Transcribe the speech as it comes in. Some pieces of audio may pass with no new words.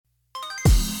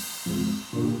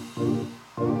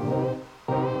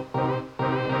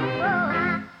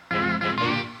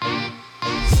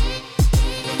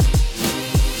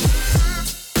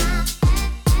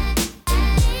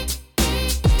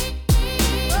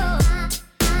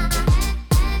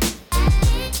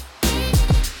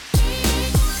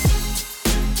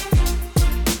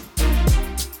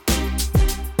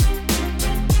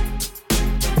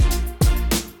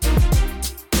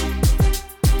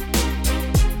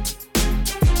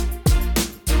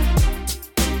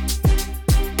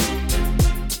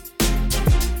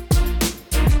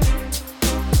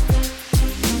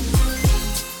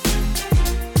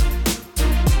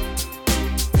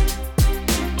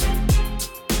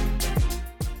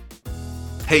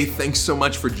Hey, thanks so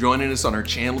much for joining us on our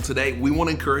channel today. We want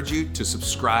to encourage you to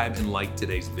subscribe and like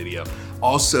today's video.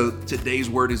 Also, today's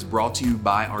word is brought to you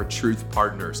by our Truth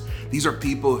Partners. These are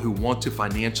people who want to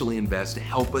financially invest to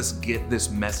help us get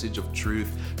this message of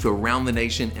truth to around the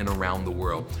nation and around the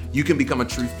world. You can become a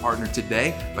Truth Partner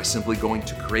today by simply going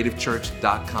to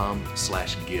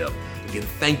creativechurch.com/give. Again,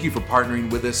 thank you for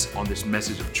partnering with us on this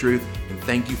message of truth, and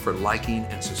thank you for liking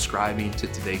and subscribing to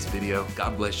today's video.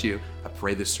 God bless you. I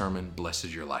pray this sermon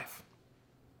blesses your life.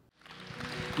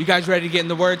 You guys ready to get in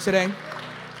the Word today?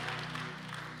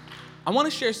 I want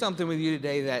to share something with you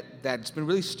today that's been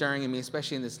really stirring in me,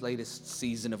 especially in this latest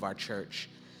season of our church,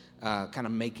 kind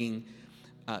of making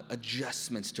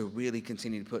adjustments to really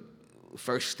continue to put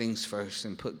first things first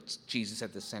and put Jesus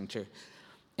at the center.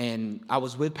 And I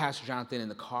was with Pastor Jonathan in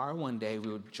the car one day.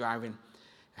 We were driving,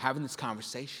 having this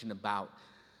conversation about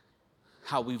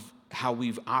how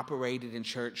we've operated in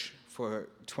church for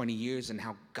 20 years and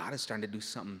how God is starting to do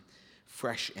something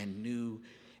fresh and new.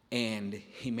 And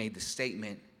he made the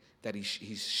statement that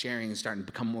he's sharing and starting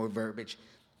to become more verbiage.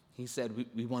 He said,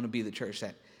 we want to be the church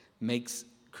that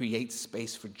creates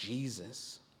space for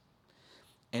Jesus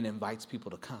and invites people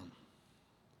to come.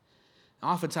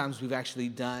 Oftentimes, we've actually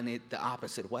done it the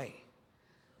opposite way.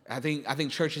 I think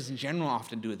churches in general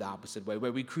often do it the opposite way,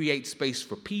 where we create space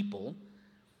for people.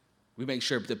 We make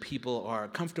sure the people are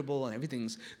comfortable and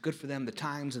everything's good for them, the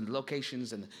times and the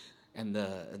locations and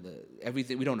the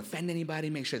everything. We don't offend anybody.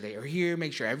 Make sure they are here.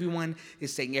 Make sure everyone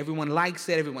is saying everyone likes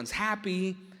it. Everyone's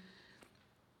happy.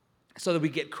 So that we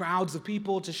get crowds of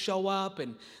people to show up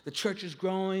and the church is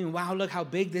growing. Wow, look how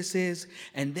big this is.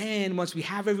 And then once we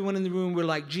have everyone in the room, we're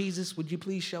like, Jesus, would you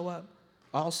please show up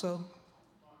also?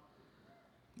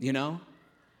 You know?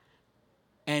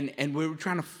 And we're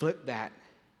trying to flip that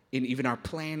in even our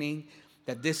planning,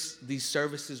 that these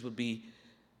services would be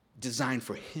designed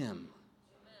for him.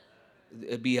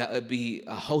 It'd be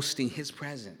hosting his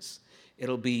presence.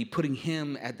 It'll be putting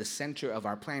him at the center of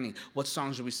our planning. What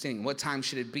songs are we singing? What time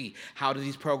should it be? How do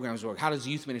these programs work? How does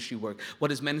youth ministry work? What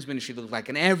does men's ministry look like?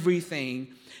 And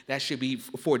everything that should be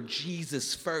for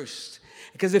Jesus first.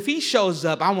 Because if he shows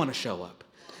up, I want to show up.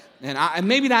 And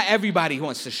maybe not everybody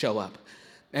wants to show up.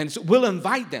 And so we'll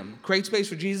invite them, create space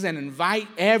for Jesus and invite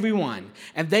everyone.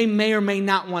 And they may or may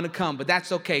not want to come, but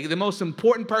that's okay. The most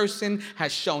important person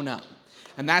has shown up.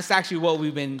 And that's actually what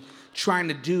we've been trying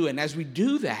to do. And as we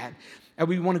do that, and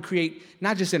we want to create,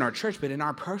 not just in our church, but in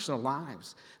our personal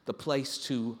lives, the place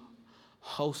to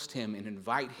host him and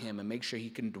invite him and make sure he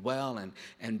can dwell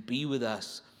and be with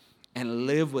us and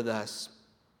live with us.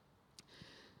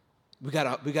 We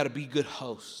gotta be good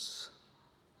hosts.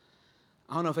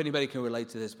 I don't know if anybody can relate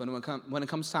to this, but when it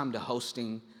comes time to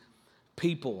hosting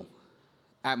people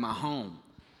at my home,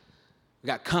 we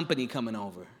got company coming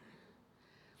over.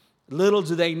 Little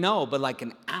do they know, but like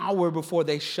an hour before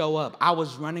they show up, I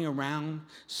was running around,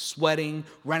 sweating,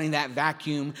 running that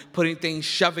vacuum, putting things,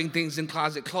 shoving things in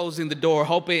closet, closing the door,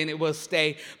 hoping it will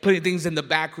stay, putting things in the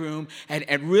back room,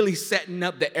 and really setting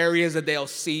up the areas that they'll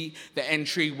see, the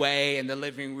entryway and the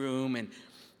living room, and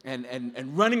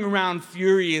running around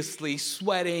furiously,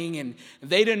 sweating, and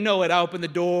they didn't know it. I opened the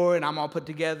door, and I'm all put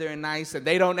together and nice, and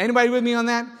they don't. Anybody with me on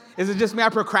that? Is it just me? I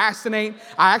procrastinate.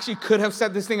 I actually could have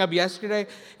set this thing up yesterday,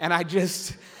 and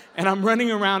I'm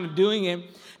running around and doing it.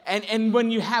 And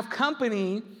when you have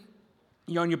company,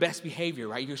 you're on your best behavior,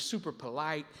 right? You're super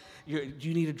polite. Do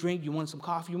you need a drink? You want some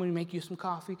coffee? You want me to make you some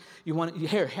coffee?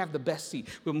 Here, have the best seat.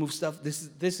 We'll move stuff.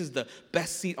 This is the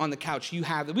best seat on the couch. You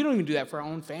have it. We don't even do that for our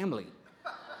own family.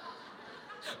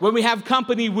 When we have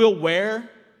company, we'll wear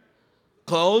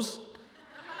clothes.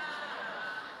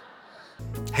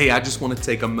 Hey, I just want to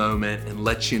take a moment and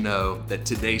let you know that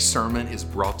today's sermon is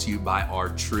brought to you by our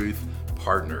Truth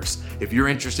Partners. If you're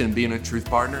interested in being a Truth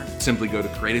Partner, simply go to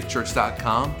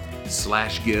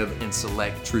creativechurch.com/give and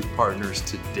select Truth Partners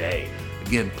today.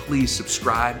 Again, please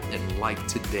subscribe and like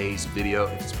today's video.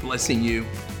 If it's blessing you,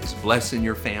 it's blessing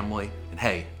your family. And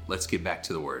hey, let's get back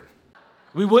to the word.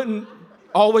 We wouldn't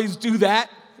always do that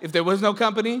if there was no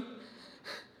company.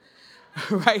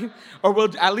 Right? Or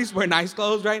we'll at least wear nice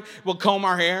clothes, right? We'll comb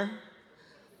our hair.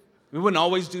 We wouldn't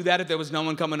always do that if there was no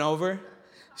one coming over.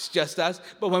 It's just us.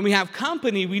 But when we have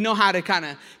company, we know how to kind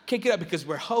of kick it up because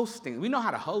we're hosting. We know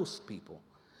how to host people.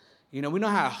 You know, we know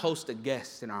how to host a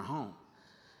guest in our home.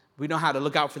 We know how to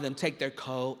look out for them, take their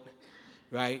coat,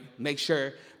 right? Make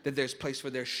sure that there's place for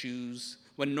their shoes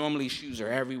when normally shoes are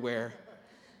everywhere.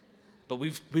 But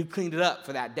we've cleaned it up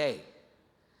for that day.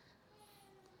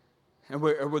 And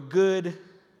we're good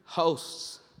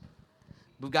hosts.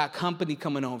 We've got company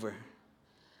coming over.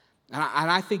 And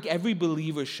I think every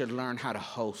believer should learn how to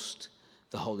host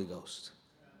the Holy Ghost.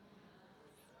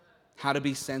 how to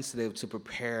be sensitive to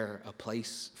prepare a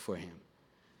place for him.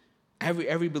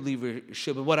 Every believer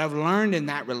should. But what I've learned in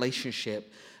that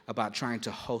relationship about trying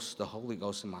to host the Holy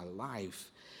Ghost in my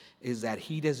life is that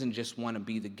he doesn't just want to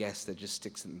be the guest that just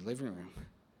sticks in the living room.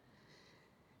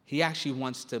 He actually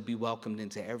wants to be welcomed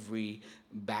into every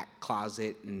back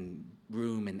closet and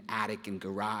room and attic and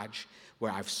garage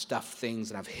where I've stuffed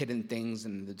things and I've hidden things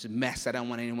and it's a mess I don't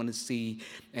want anyone to see,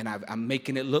 and I'm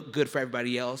making it look good for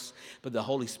everybody else. But the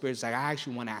Holy Spirit's like, I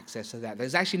actually want access to that.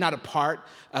 There's actually not a part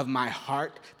of my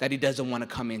heart that he doesn't want to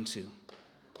come into.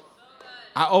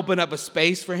 I open up a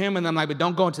space for him, and I'm like, but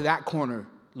don't go into that corner,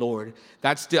 Lord.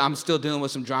 I'm still dealing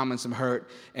with some drama and some hurt,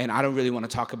 and I don't really want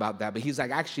to talk about that. But he's like,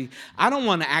 actually, I don't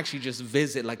want to actually just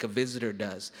visit like a visitor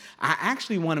does. I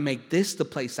actually want to make this the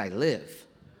place I live.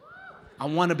 I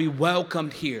want to be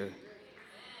welcomed here.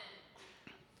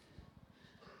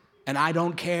 And I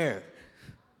don't care. It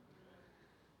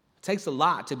takes a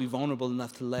lot to be vulnerable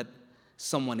enough to let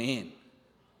someone in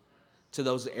to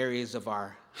those areas of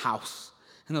our house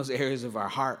and those areas of our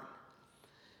heart.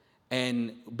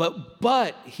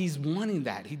 But he's wanting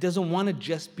that. He doesn't want to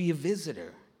just be a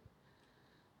visitor.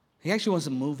 He actually wants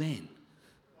to move in.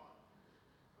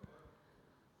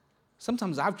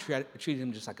 Sometimes I've treated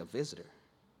him just like a visitor.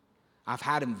 I've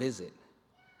had him visit,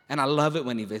 and I love it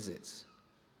when he visits.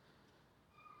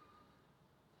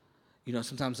 You know,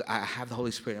 sometimes I have the Holy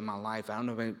Spirit in my life. I don't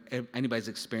know if anybody's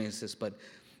experienced this, but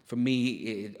for me,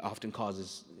 it often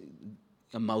causes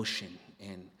emotion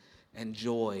and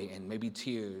joy and maybe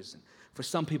tears. And for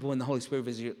some people, when the Holy Spirit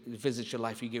visits your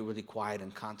life, you get really quiet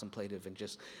and contemplative and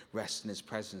just rest in his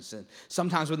presence. And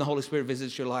sometimes when the Holy Spirit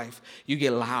visits your life, you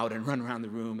get loud and run around the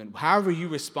room. And however you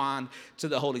respond to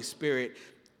the Holy Spirit,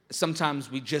 sometimes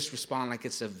we just respond like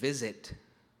it's a visit.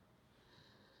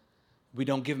 We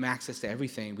don't give him access to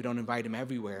everything. We don't invite him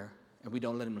everywhere, and we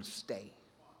don't let him stay.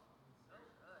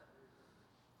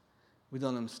 We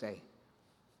don't let him stay.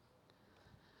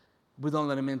 We don't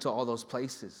let him into all those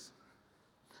places.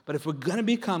 But if we're going to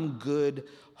become good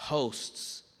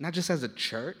hosts, not just as a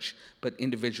church, but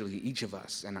individually, each of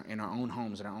us, in our own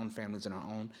homes, in our own families, in our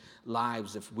own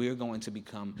lives, if we're going to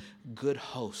become good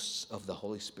hosts of the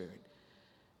Holy Spirit,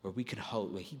 where we can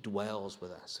host, where he dwells with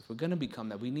us, if we're going to become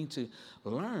that, we need to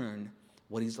learn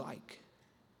what he's like.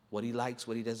 What he likes,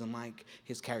 what he doesn't like,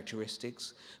 his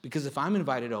characteristics. Because if I'm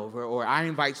invited over or I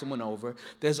invite someone over,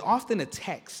 there's often a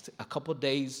text a couple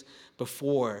days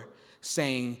before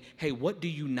saying, hey, what do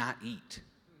you not eat?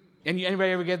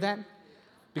 Anybody ever get that?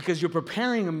 Because you're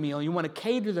preparing a meal, you want to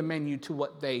cater the menu to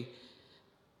what their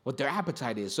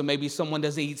appetite is. So maybe someone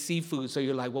doesn't eat seafood, so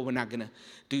you're like, well, we're not going to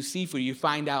do seafood. You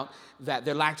find out that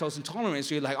they're lactose intolerant,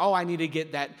 so you're like, oh, I need to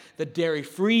get the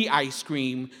dairy-free ice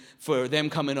cream for them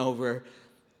coming over.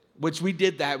 Which we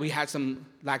did that. We had some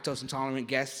lactose intolerant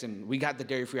guests, and we got the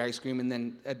dairy-free ice cream, and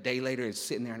then a day later, it's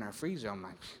sitting there in our freezer. I'm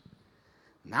like,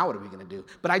 now what are we going to do?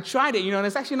 But I tried it, and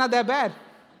it's actually not that bad.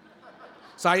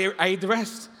 So I ate the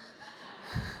rest.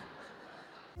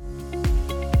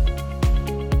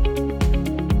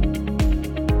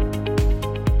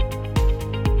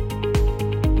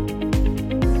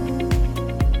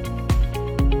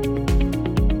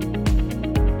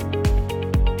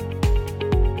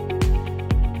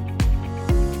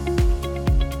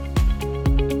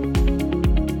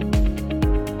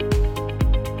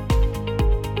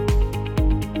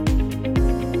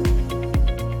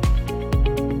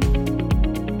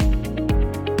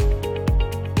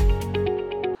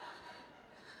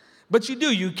 But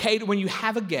you cater when you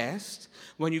have a guest,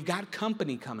 when you've got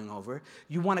company coming over,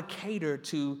 you want to cater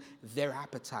to their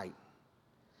appetite.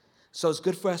 So it's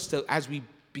good for us to, as we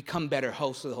become better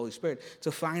hosts of the Holy Spirit,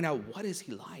 to find out what is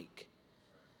he like?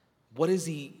 What does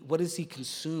he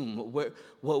consume?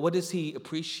 What does he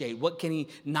appreciate? What can he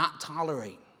not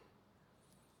tolerate?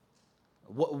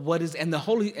 And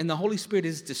the Holy Spirit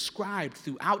is described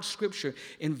throughout Scripture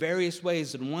in various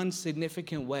ways. In one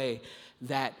significant way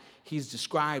that he's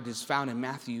described is found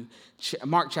in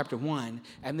Mark chapter 1.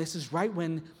 And this is right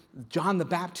when John the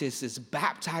Baptist is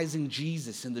baptizing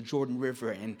Jesus in the Jordan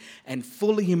River and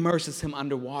fully immerses him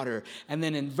underwater. And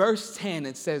then in verse 10,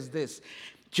 it says this: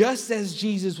 just as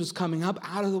Jesus was coming up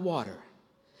out of the water,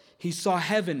 he saw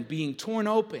heaven being torn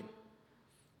open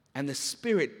and the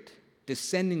Spirit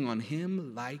descending on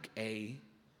him like a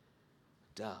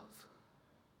dove.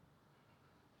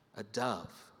 A dove.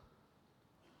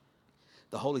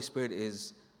 The Holy Spirit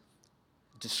is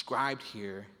described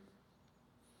here,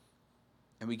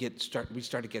 and we start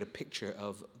to get a picture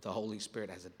of the Holy Spirit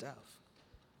as a dove.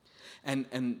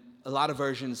 And a lot of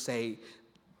versions say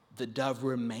the dove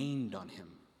remained on him.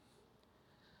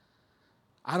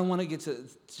 I don't want to get to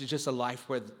just a life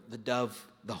where the dove,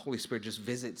 the Holy Spirit, just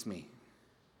visits me.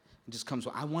 It just comes.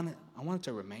 I want it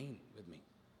to remain with me.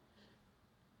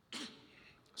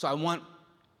 So now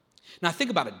I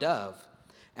think about a dove,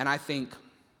 and I think,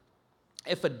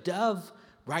 if a dove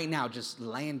right now just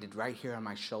landed right here on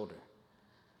my shoulder,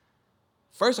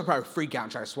 first I'll probably freak out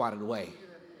and try to swat it away.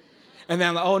 And then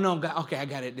I'm like, oh no, God, okay, I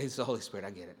got it. It's the Holy Spirit,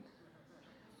 I get it.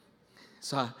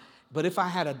 So, but if I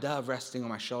had a dove resting on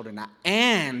my shoulder now,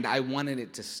 and I wanted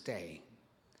it to stay,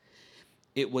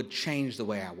 it would change the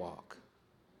way I walk.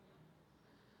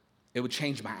 It would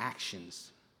change my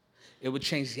actions. It would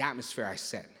change the atmosphere I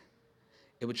set.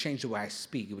 It would change the way I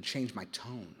speak. It would change my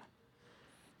tone.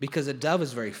 Because a dove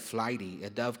is very flighty. A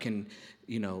dove can,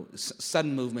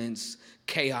 sudden movements,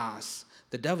 chaos.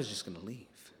 The dove is just going to leave.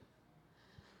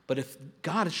 But if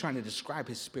God is trying to describe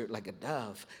his spirit like a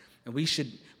dove, and we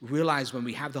should realize when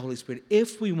we have the Holy Spirit,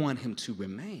 if we want him to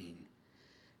remain,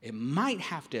 it might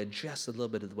have to adjust a little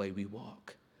bit of the way we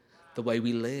walk, the way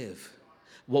we live,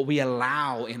 what we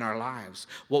allow in our lives,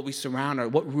 what we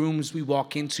surround what rooms we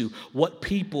walk into, what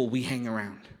people we hang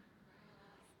around.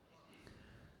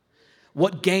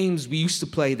 What games we used to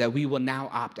play that we will now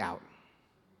opt out.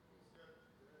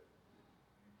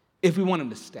 If we want him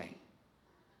to stay.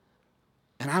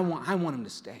 And I want him to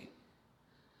stay.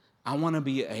 I want to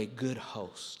be a good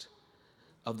host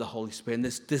of the Holy Spirit. And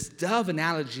this dove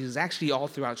analogy is actually all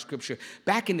throughout Scripture.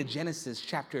 Back into Genesis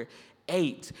chapter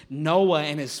 8, Noah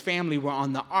and his family were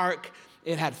on the ark.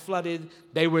 It had flooded.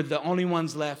 They were the only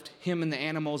ones left, him and the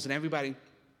animals and everybody.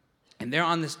 And they're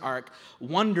on this ark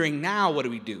wondering, now what do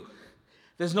we do?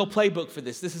 There's no playbook for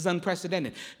this. This is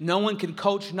unprecedented. No one can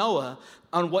coach Noah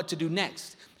on what to do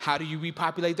next. How do you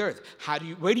repopulate the earth?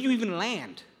 Where do you even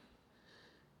land?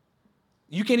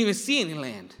 You can't even see any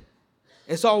land.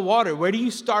 It's all water. Where do you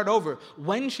start over?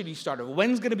 When should you start over?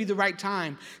 When's going to be the right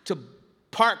time to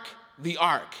park the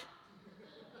ark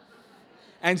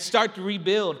and start to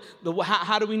rebuild?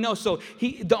 How do we know? So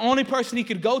the only person he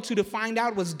could go to find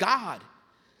out was God.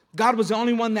 God was the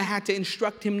only one that had to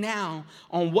instruct him now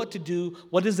on what to do.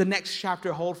 What does the next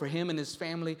chapter hold for him and his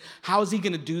family? How is he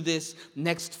going to do this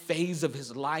next phase of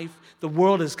his life? The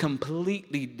world is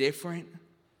completely different.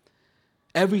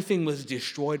 Everything was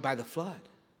destroyed by the flood.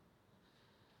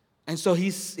 And so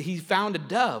he found a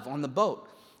dove on the boat,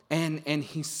 and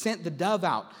he sent the dove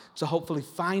out to hopefully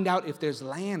find out if there's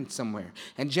land somewhere.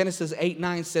 And Genesis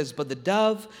 8:9 says, but the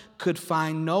dove could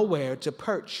find nowhere to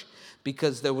perch,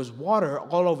 because there was water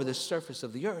all over the surface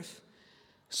of the earth.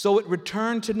 So it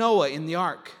returned to Noah in the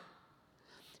ark.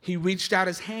 He reached out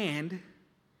his hand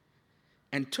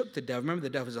and took the dove. Remember, the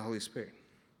dove is the Holy Spirit.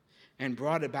 And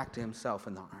brought it back to himself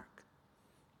in the ark.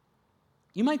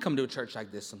 You might come to a church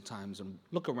like this sometimes and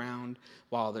look around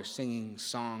while they're singing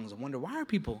songs and wonder, why are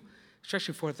people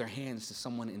stretching forth their hands to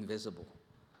someone invisible?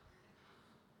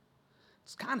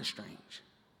 It's kind of strange.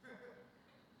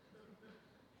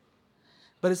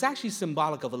 But it's actually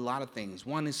symbolic of a lot of things.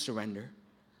 One is surrender.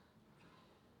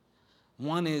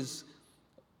 One is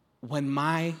when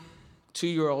my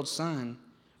 2-year-old son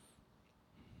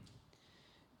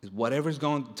is whatever's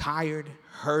going, tired,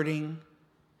 hurting,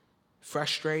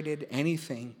 frustrated,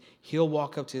 anything, he'll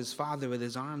walk up to his father with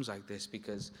his arms like this,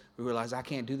 because we realize I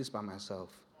can't do this by myself.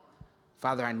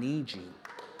 Father, I need you.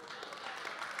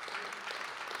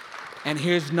 And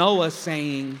here's Noah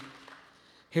saying,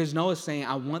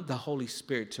 I want the Holy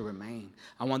Spirit to remain.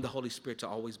 I want the Holy Spirit to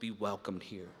always be welcomed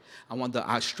here. I want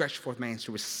the stretched forth hands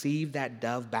to receive that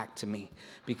dove back to me,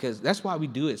 because that's why we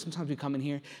do it. Sometimes we come in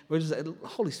here, we're just like,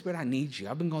 Holy Spirit, I need you.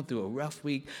 I've been going through a rough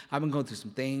week. I've been going through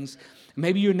some things.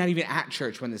 Maybe you're not even at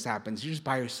church when this happens. You're just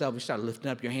by yourself. You start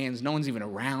lifting up your hands. No one's even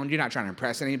around. You're not trying to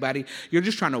impress anybody. You're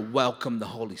just trying to welcome the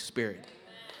Holy Spirit.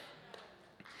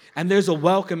 And there's a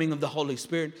welcoming of the Holy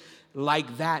Spirit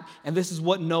like that. And this is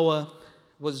what Noah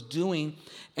was doing.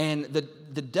 And the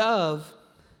dove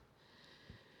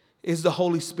is the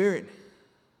Holy Spirit,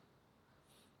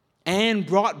 and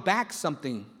brought back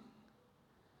something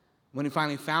when he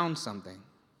finally found something.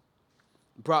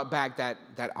 Brought back that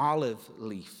olive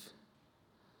leaf.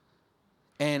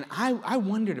 And I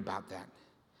wondered about that,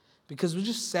 because it was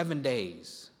just 7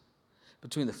 days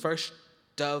between the first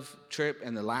dove trip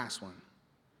and the last one.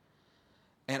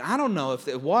 And I don't know if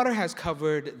the water has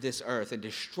covered this earth and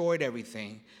destroyed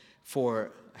everything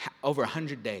for over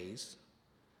 100 days,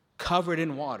 covered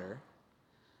in water.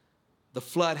 The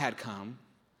flood had come.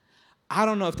 I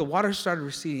don't know if the water started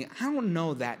receding. I don't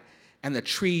know that, and the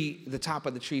top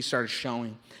of the tree started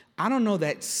showing. I don't know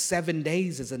that 7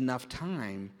 days is enough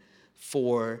time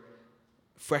for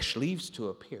fresh leaves to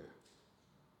appear.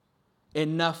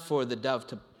 Enough for the dove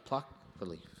to pluck the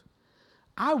leaf.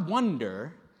 I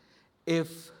wonder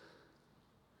if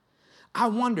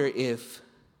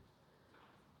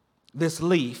this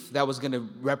leaf that was going to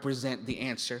represent the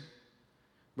answer,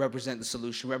 represent the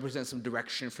solution, represent some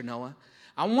direction for Noah,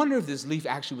 I wonder if this leaf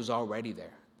actually was already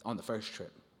there on the first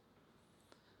trip.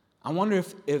 I wonder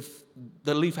if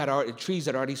the trees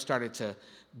had already started to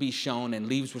be shown and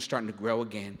leaves were starting to grow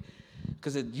again,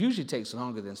 because it usually takes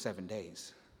longer than 7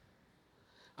 days.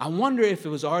 I wonder if it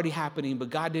was already happening, but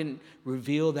God didn't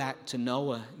reveal that to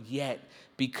Noah yet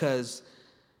because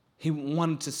he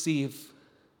wanted to see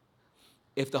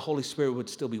if the Holy Spirit would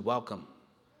still be welcome.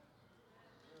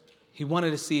 He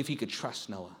wanted to see if he could trust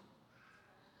Noah.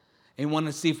 He wanted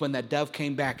to see if when that dove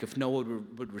came back, if Noah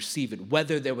would receive it,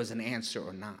 whether there was an answer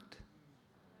or not.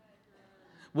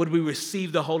 Would we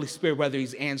receive the Holy Spirit, whether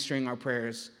he's answering our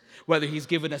prayers, whether he's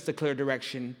given us the clear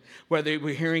direction, whether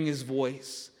we're hearing his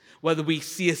voice, whether we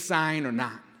see a sign or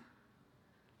not?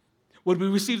 Would we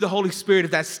receive the Holy Spirit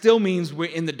if that still means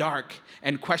we're in the dark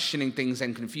and questioning things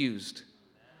and confused?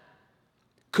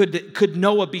 Could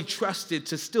Noah be trusted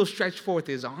to still stretch forth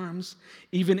his arms,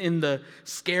 even in the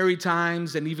scary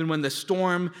times and even when the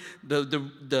storm,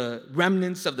 the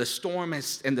remnants of the storm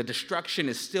and the destruction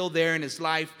is still there in his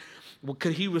life? Well,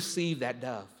 could he receive that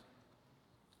dove?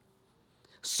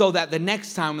 So that the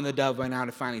next time when the dove went out,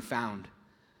 it finally found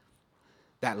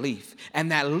that leaf.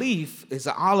 And that leaf is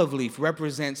an olive leaf,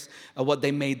 represents what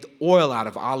they made oil out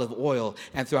of, olive oil.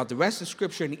 And throughout the rest of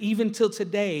Scripture, and even till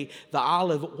today, the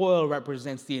olive oil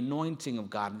represents the anointing of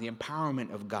God, the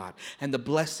empowerment of God, and the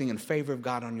blessing and favor of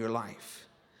God on your life.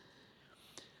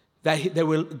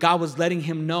 God was letting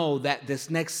him know that this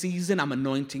next season, I'm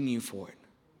anointing you for it.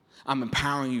 I'm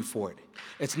empowering you for it.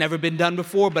 It's never been done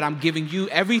before, but I'm giving you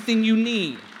everything you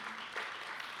need.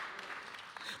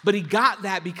 But he got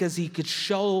that because he could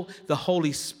show the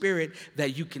Holy Spirit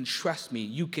that you can trust me.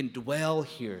 You can dwell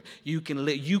here. You can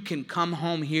live. You can come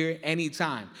home here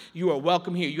anytime. You are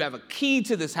welcome here. You have a key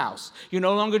to this house. You're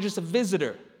no longer just a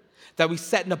visitor. That we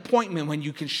set an appointment when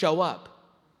you can show up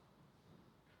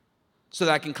so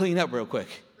that I can clean up real quick.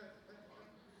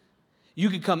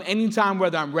 You can come anytime,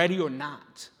 whether I'm ready or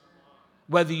not.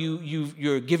 Whether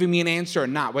you're giving me an answer or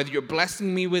not. Whether you're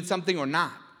blessing me with something or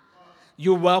not.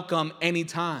 You're welcome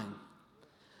anytime.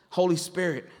 Holy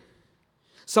Spirit.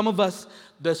 Some of us,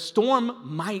 the storm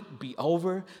might be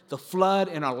over. The flood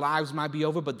in our lives might be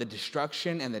over, but the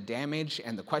destruction and the damage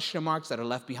and the question marks that are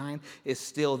left behind is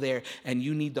still there. And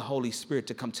you need the Holy Spirit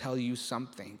to come tell you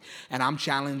something. And I'm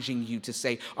challenging you to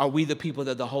say, are we the people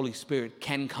that the Holy Spirit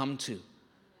can come to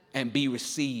and be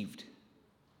received?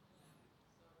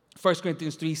 1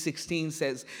 Corinthians 3:16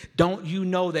 says, don't you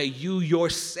know that you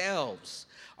yourselves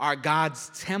are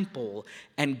God's temple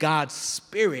and God's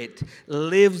Spirit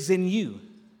lives in you?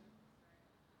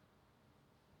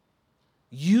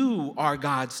 You are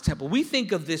God's temple. We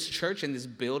think of this church and this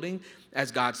building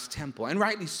as God's temple, and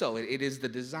rightly so. It is the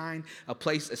design, a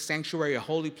place, a sanctuary, a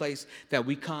holy place that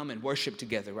we come and worship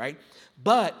together, right?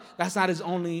 But that's not his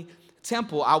only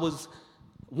temple.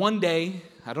 One day,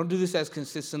 I don't do this as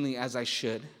consistently as I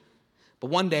should, but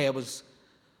one day I was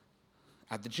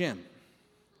at the gym.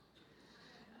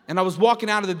 And I was walking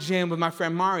out of the gym with my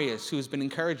friend Marius, who has been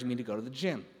encouraging me to go to the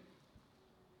gym.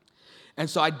 And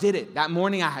so I did it. That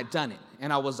morning I had done it.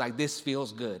 And I was like, this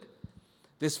feels good.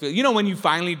 You know when you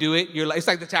finally do it, it's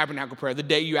like the tabernacle prayer. The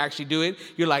day you actually do it,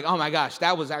 you're like, oh my gosh,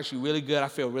 that was actually really good. I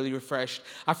feel really refreshed.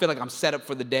 I feel like I'm set up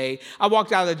for the day. I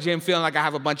walked out of the gym feeling like I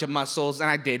have a bunch of muscles, and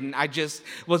I didn't. I just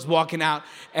was walking out.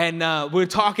 And we were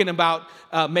talking about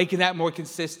making that more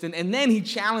consistent. And then he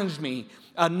challenged me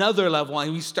another level,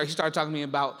 and he started talking to me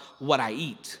about what I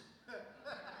eat.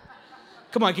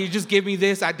 Come on, can you just give me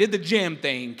this? I did the gym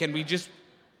thing. Can we just...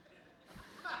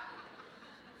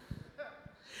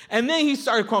 And then he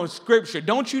started quoting scripture.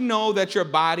 Don't you know that your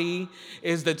body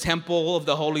is the temple of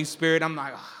the Holy Spirit? I'm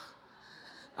like,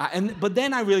 but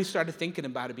then I really started thinking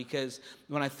about it, because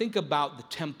when I think about the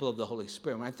temple of the Holy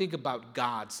Spirit, when I think about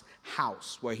God's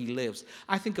house where he lives,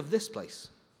 I think of this place.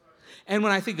 And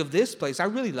when I think of this place, I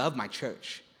really love my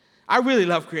church. I really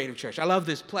love Creative Church. I love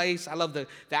this place. I love the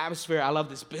atmosphere. I love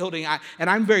this building. And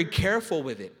I'm very careful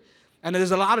with it. And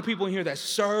there's a lot of people in here that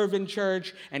serve in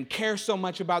church and care so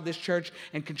much about this church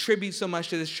and contribute so much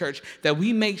to this church that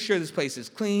we make sure this place is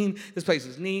clean, this place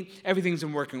is neat, everything's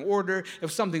in working order.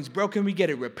 If something's broken, we get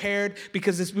it repaired,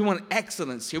 because we want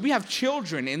excellence here. We have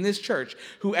children in this church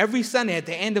who every Sunday, at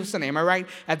the end of Sunday, am I right?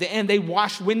 At the end, they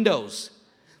wash windows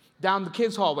down the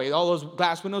kids' hallway, all those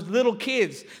glass windows. Little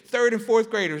kids, 3rd and 4th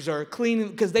graders, are cleaning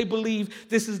because they believe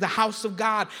this is the house of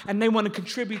God and they want to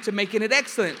contribute to making it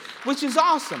excellent, which is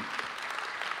awesome.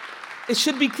 It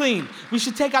should be clean. We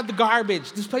should take out the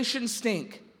garbage. This place shouldn't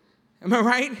stink. Am I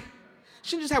right? We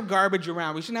shouldn't just have garbage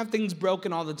around. We shouldn't have things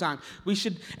broken all the time. We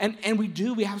should, and we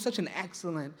do. We have such an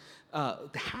excellent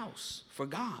house for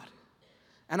God.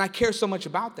 And I care so much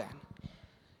about that.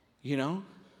 You know?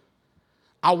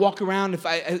 I'll walk around,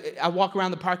 I walk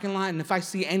around the parking lot, and if I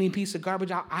see any piece of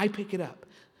garbage, I pick it up.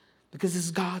 Because this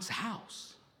is God's house.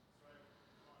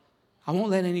 I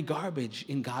won't let any garbage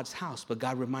in God's house. But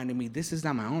God reminded me, this is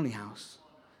not my only house.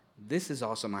 This is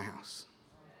also my house.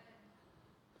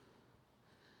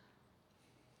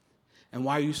 And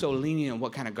why are you so lenient on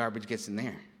what kind of garbage gets in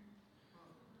there?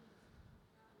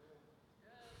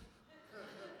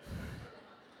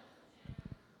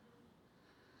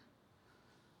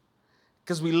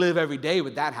 Because we live every day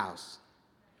with that house.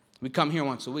 We come here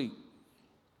once a week.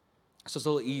 So it's a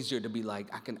little easier to be like,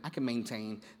 I can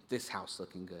maintain this house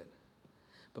looking good.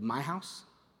 But my house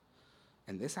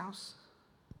and this house,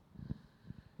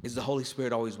 is the Holy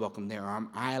Spirit always welcome there? Or am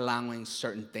I allowing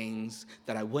certain things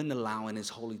that I wouldn't allow in his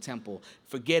holy temple,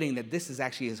 forgetting that this is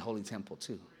actually his holy temple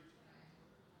too?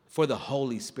 For the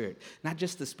Holy Spirit. Not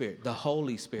just the Spirit, the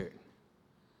Holy Spirit.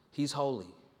 He's holy.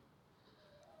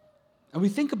 And we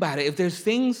think about it, if there's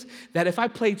things that if I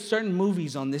played certain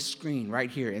movies on this screen right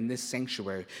here in this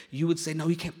sanctuary, you would say, no,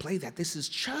 you can't play that. This is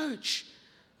church.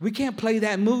 We can't play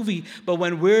that movie. But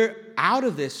when we're out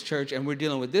of this church and we're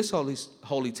dealing with this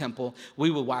holy temple, we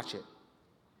will watch it.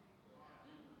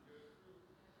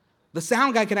 The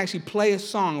sound guy can actually play a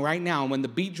song right now. And when the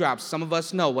beat drops, some of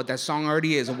us know what that song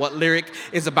already is and what lyric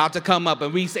is about to come up.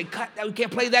 And we say, cut that. We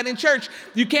can't play that in church.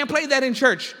 You can't play that in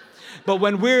church. But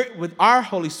when we're with our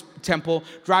holy temple,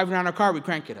 driving around our car, we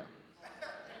crank it up.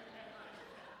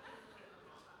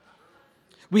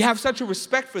 We have such a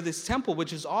respect for this temple,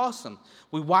 which is awesome.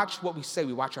 We watch what we say.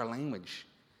 We watch our language.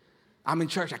 I'm in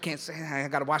church. I can't say that. I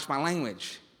got to watch my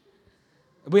language.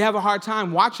 We have a hard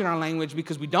time watching our language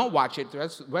because we don't watch it the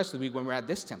rest of the week when we're at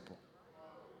this temple.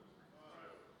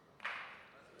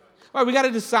 All right, we got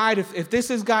to decide if this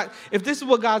is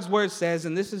what God's word says,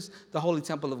 and this is the holy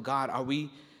temple of God. Are we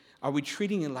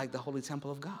treating it like the holy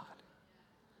temple of God?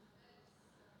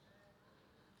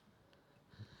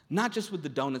 Not just with the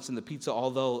donuts and the pizza,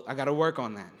 although I got to work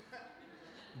on that.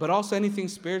 But also anything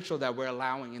spiritual that we're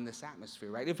allowing in this atmosphere,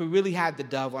 right? If we really had the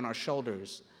dove on our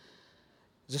shoulders,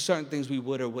 there's certain things we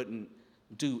would or wouldn't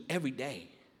do every day.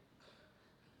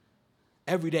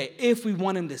 Every day, if we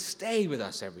want him to stay with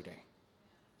us every day.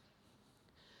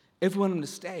 If we want him to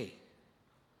stay.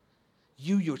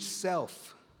 You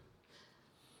yourself.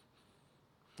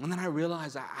 And then I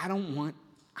realized I don't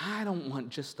want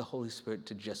just the Holy Spirit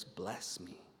to just bless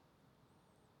me.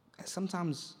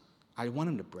 Sometimes I want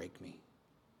him to break me.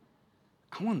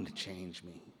 I want him to change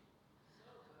me.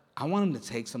 I want him to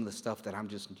take some of the stuff that I'm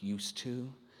just used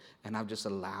to and I've just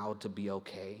allowed to be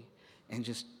okay and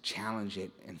just challenge it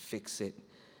and fix it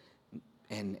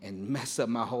and mess up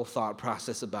my whole thought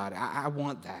process about it. I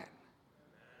want that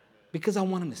because I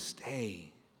want him to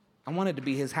stay. I want it to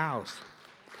be his house.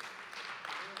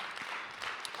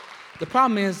 The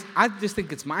problem is, I just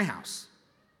think it's my house.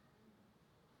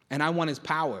 And I want his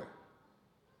power.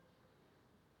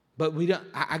 But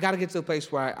I got to get to the place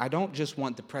where I don't just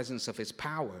want the presence of his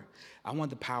power. I want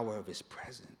the power of his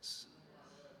presence.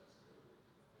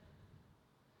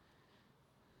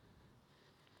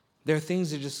 There are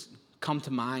things that just come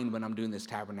to mind when I'm doing this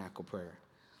tabernacle prayer.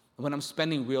 When I'm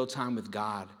spending real time with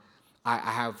God,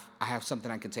 I have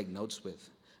something I can take notes with.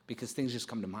 Because things just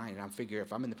come to mind, and I figure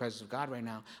if I'm in the presence of God right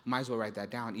now, I might as well write that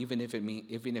down, even if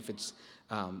it's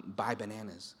buy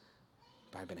bananas.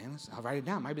 Buy bananas? I'll write it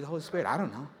down. It might be the Holy Spirit. I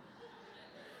don't know.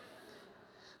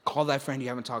 Call that friend you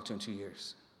haven't talked to in 2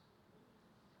 years.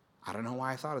 I don't know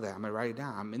why I thought of that. I'm going to write it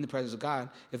down. I'm in the presence of God.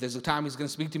 If there's a time he's going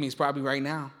to speak to me, it's probably right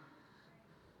now.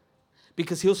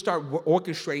 Because he'll start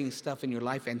orchestrating stuff in your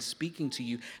life and speaking to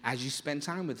you as you spend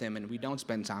time with him, and we don't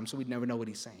spend time, so we never know what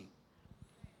he's saying.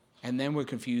 And then we're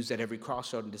confused at every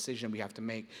crossroad and decision we have to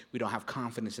make. We don't have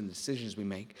confidence in the decisions we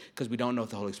make because we don't know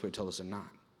if the Holy Spirit told us or not.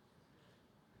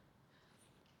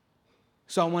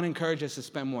 So I want to encourage us to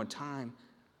spend more time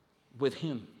with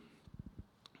him.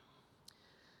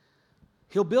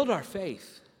 He'll build our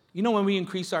faith. You know, when we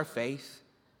increase our faith,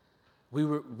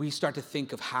 we start to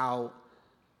think of how,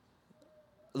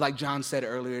 like John said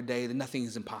earlier today, that nothing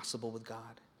is impossible with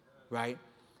God, right?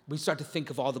 We start to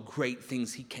think of all the great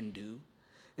things he can do.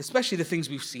 Especially the things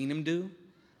we've seen him do.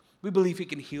 We believe he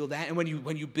can heal that. And when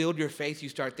you build your faith, you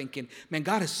start thinking, man,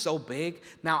 God is so big.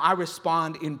 Now I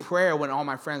respond in prayer when all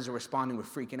my friends are responding with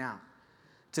freaking out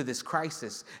to this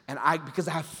crisis. And because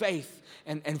I have faith,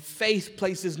 and faith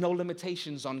places no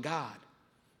limitations on God.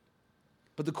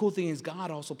 But the cool thing is God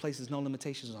also places no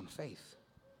limitations on faith.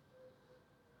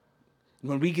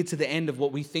 When we get to the end of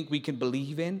what we think we can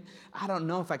believe in, I don't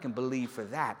know if I can believe for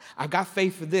that. I've got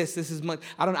faith for this. This is much.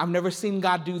 I've never seen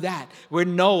God do that. We're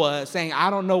Noah saying,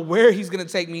 I don't know where he's going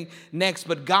to take me next,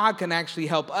 but God can actually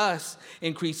help us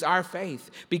increase our faith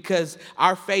because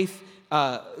our faith,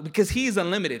 because he's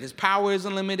unlimited. His power is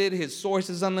unlimited. His source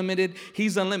is unlimited.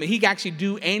 He's unlimited. He can actually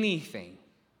do anything.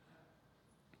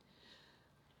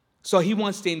 So he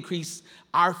wants to increase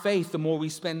our faith the more we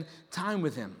spend time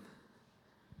with him.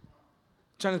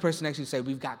 Turn to the person next to you and say,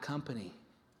 we've got company.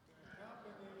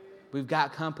 We've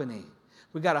got company.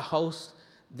 We've got to host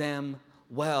them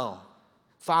well.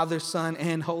 Father, Son,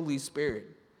 and Holy Spirit.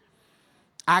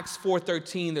 Acts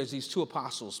 4:13, there's these two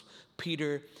apostles,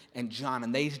 Peter and John,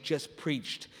 and they just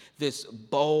preached this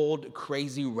bold,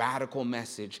 crazy, radical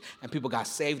message, and people got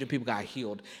saved and people got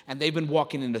healed. And they've been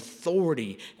walking in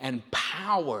authority and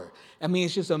power. I mean,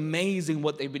 it's just amazing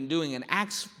what they've been doing. And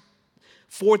Acts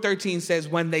 4:13 says,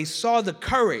 when they saw the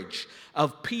courage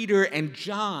of Peter and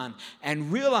John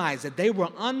and realized that they were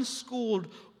unschooled,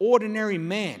 ordinary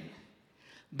men,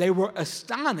 they were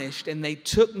astonished and they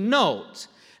took note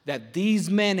that these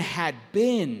men had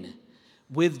been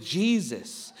with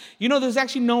Jesus. You know, there's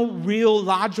actually no real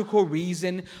logical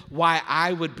reason why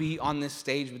I would be on this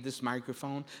stage with this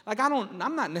microphone. Like, I'm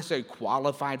not necessarily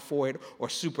qualified for it or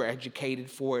super educated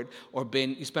for it or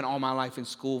spent all my life in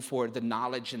school for the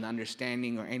knowledge and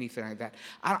understanding or anything like that.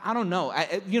 I don't know.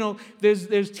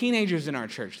 There's teenagers in our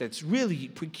church that's really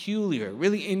peculiar,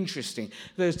 really interesting.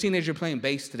 There's teenagers playing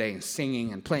bass today and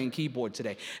singing and playing keyboard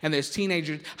today. And there's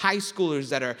teenagers, high schoolers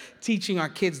that are teaching our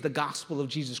kids the gospel of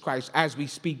Jesus Christ as we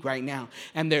speak right now.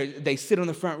 And they sit on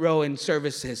the front row in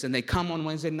services and they come on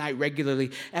Wednesday night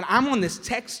regularly. And I'm on this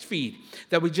text feed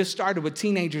that we just started with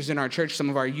teenagers in our church,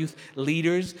 some of our youth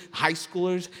leaders, high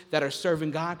schoolers that are serving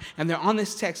God. And they're on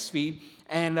this text feed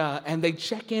and they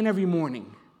check in every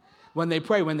morning when they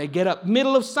pray, when they get up.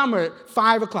 Middle of summer,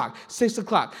 5 o'clock, 6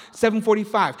 o'clock,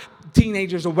 7:45.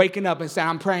 Teenagers are waking up and saying,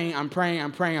 I'm praying,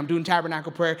 I'm doing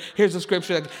tabernacle prayer. Here's the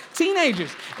scripture.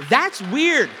 Teenagers, that's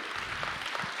weird.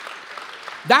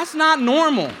 That's not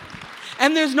normal.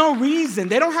 And there's no reason.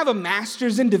 They don't have a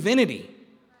master's in divinity.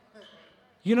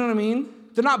 You know what I mean?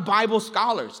 They're not Bible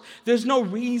scholars. There's no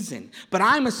reason. But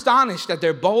I'm astonished at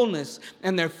their boldness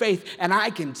and their faith. And I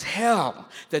can tell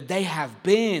that they have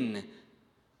been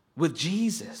with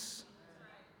Jesus.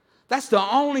 That's the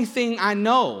only thing I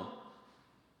know.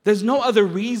 There's no other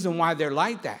reason why they're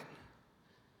like that.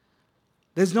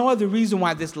 There's no other reason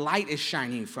why this light is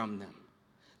shining from them.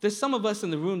 There's some of us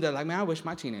in the room that are like, man, I wish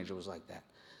my teenager was like that.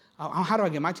 How do I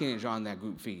get my teenager on that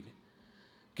group feed?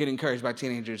 Get encouraged by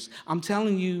teenagers. I'm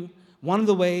telling you, one of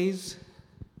the ways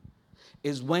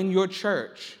is when your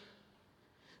church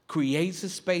creates a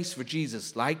space for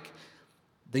Jesus, like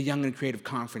the Young and Creative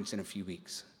Conference in a few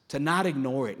weeks, to not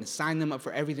ignore it and sign them up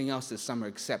for everything else this summer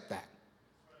except that.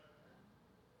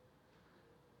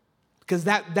 Because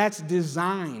that's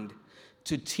designed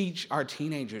to teach our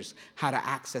teenagers how to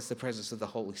access the presence of the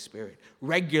Holy Spirit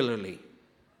regularly.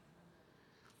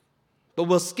 But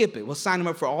we'll skip it. We'll sign them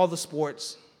up for all the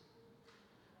sports.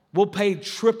 We'll pay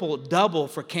triple, double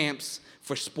for camps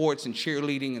for sports and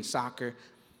cheerleading and soccer.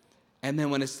 And then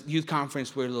when it's youth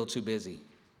conference, we're a little too busy.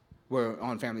 We're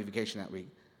on family vacation that week.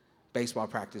 Baseball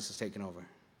practice is taking over.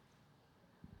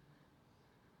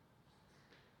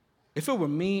 If it were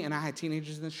me and I had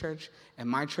teenagers in the church and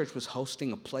my church was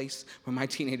hosting a place where my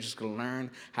teenagers could learn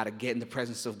how to get in the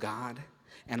presence of God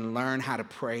and learn how to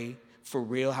pray for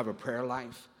real, have a prayer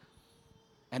life,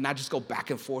 and not just go back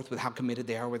and forth with how committed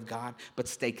they are with God, but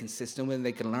stay consistent with it,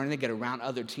 they can learn, they get around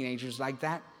other teenagers like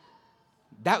that,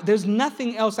 there's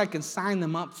nothing else I can sign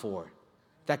them up for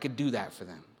that could do that for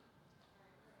them.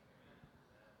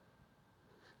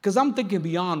 Because I'm thinking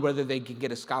beyond whether they can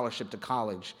get a scholarship to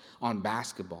college on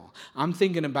basketball. I'm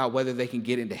thinking about whether they can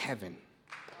get into heaven.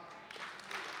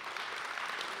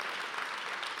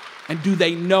 And do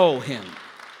they know him?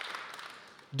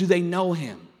 Do they know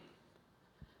him?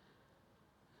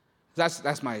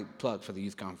 That's my plug for the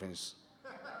youth conference.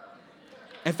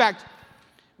 In fact,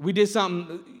 we did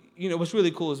something, what's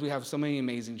really cool is we have so many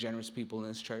amazing, generous people in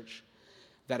this church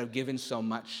that have given so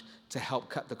much to help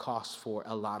cut the costs for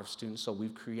a lot of students. So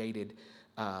we've created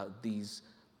these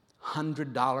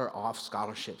 $100 off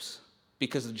scholarships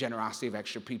because of the generosity of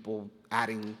extra people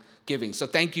giving. So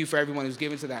thank you for everyone who's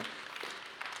given to that.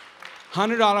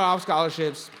 $100 off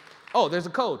scholarships. Oh, there's a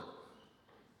code.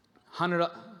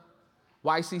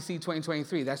 YCC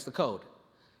 2023, that's the code.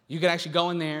 You can actually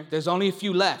go in there. There's only a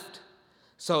few left.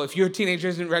 So if your teenager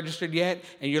isn't registered yet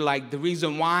and you're like, the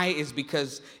reason why is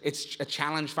because it's a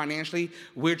challenge financially,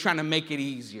 we're trying to make it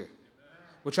easier.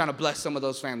 We're trying to bless some of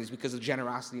those families because of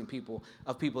generosity and people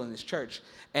in this church.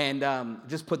 And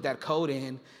just put that code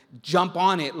in, jump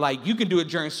on it. Like, you can do it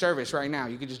during service right now.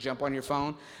 You can just jump on your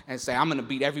phone and say, I'm going to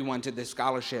beat everyone to this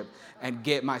scholarship and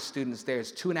get my students there.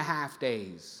 It's 2.5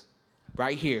 days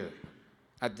right here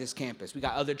at this campus. We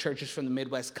got other churches from the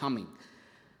Midwest coming,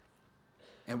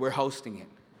 and we're hosting it.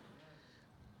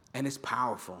 And it's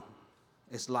powerful.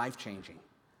 It's life-changing.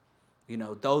 You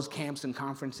know, those camps and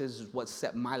conferences is what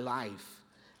set my life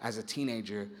as a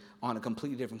teenager on a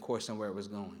completely different course than where it was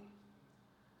going.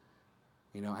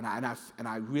 You know, and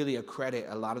I really accredit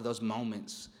a lot of those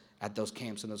moments at those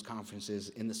camps and those conferences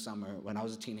in the summer when I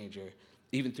was a teenager.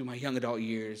 Even through my young adult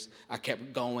years, I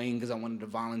kept going because I wanted to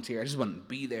volunteer. I just wanted to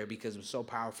be there because it was so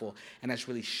powerful. And that's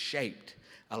really shaped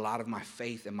a lot of my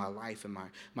faith and my life and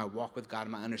my walk with God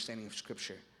and my understanding of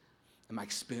Scripture and my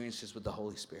experiences with the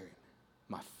Holy Spirit,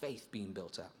 my faith being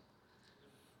built up.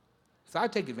 So I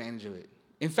take advantage of it.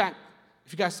 In fact,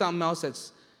 if you got something else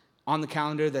that's on the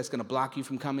calendar that's going to block you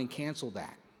from coming, cancel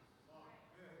that.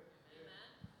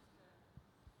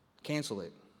 Cancel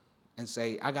it and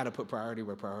say, I got to put priority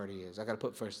where priority is. I got to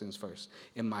put first things first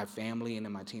in my family and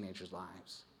in my teenagers'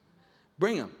 lives.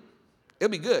 Bring them. It'll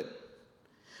be good.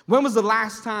 When was the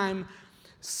last time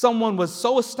someone was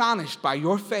so astonished by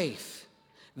your faith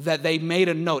that they made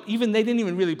a note? Even they didn't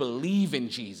even really believe in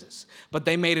Jesus, but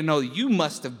they made a note. You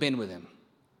must have been with him.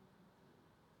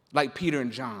 Like Peter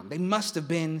and John. They must have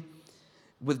been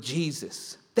with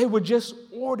Jesus. They were just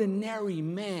ordinary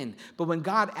men. But when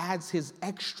God adds his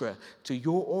extra to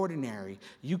your ordinary,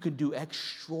 you can do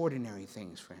extraordinary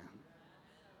things for him.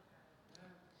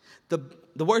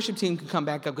 The worship team can come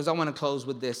back up because I want to close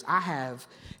with this. I have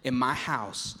in my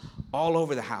house, all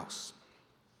over the house,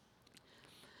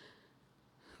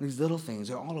 these little things.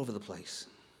 They're all over the place.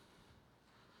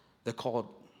 They're called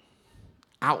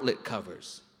outlet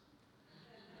covers.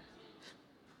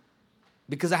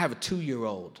 Because I have a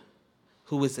 2-year-old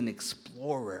who is an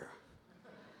explorer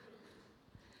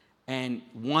and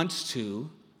wants to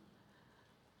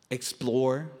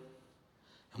explore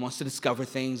and wants to discover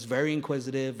things, very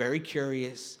inquisitive, very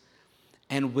curious,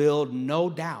 and will no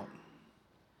doubt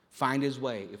find his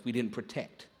way if we didn't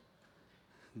protect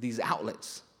these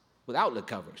outlets with outlet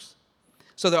covers.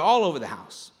 So they're all over the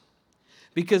house.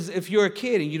 Because if you're a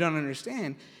kid and you don't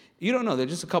understand, you don't know. They're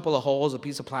just a couple of holes, a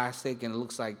piece of plastic, and it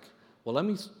looks like, well, let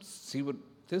me see what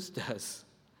this does,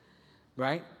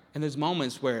 right? And there's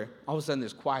moments where all of a sudden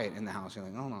there's quiet in the house. You're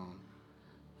like, hold on,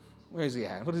 where is he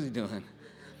at? What is he doing,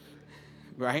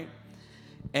 right?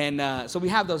 And so we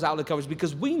have those outlet covers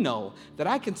because we know that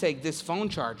I can take this phone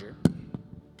charger,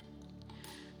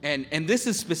 and this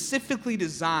is specifically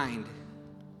designed.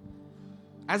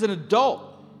 As an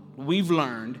adult, we've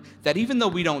learned that even though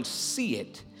we don't see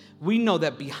it, we know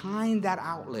that behind that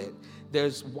outlet,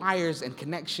 there's wires and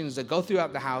connections that go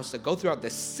throughout the house, that go throughout the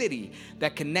city,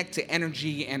 that connect to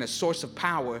energy and a source of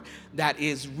power that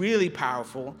is really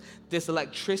powerful. This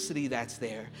electricity that's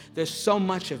there, there's so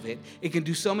much of it. It can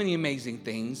do so many amazing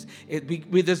things.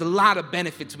 There's a lot of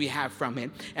benefits we have from it.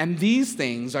 And these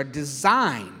things are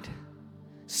designed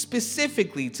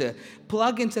specifically to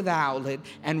plug into the outlet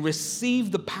and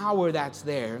receive the power that's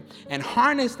there and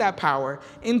harness that power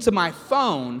into my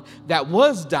phone that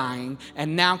was dying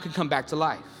and now can come back to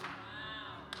life.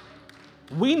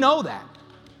 We know that.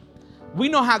 We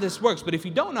know how this works, but if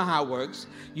you don't know how it works,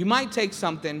 you might take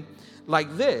something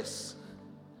like this.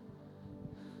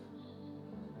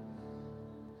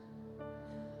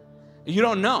 You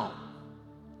don't know.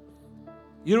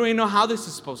 You don't even know how this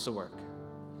is supposed to work.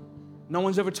 No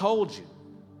one's ever told you.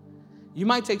 You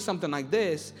might take something like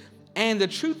this, and the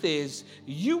truth is,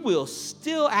 you will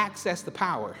still access the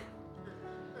power.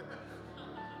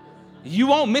 You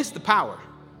won't miss the power.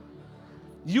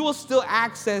 You will still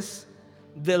access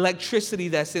the electricity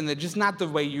that's in there, just not the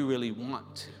way you really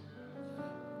want to.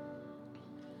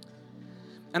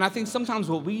 And I think sometimes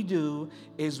what we do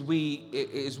is we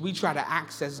try to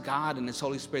access God and His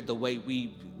Holy Spirit the way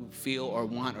we feel or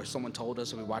want, or someone told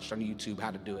us, or we watched on YouTube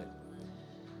how to do it.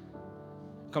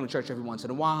 Come to church every once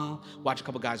in a while, watch a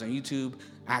couple guys on YouTube,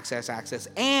 access,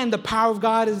 and the power of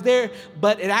God is there,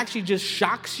 but it actually just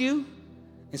shocks you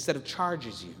instead of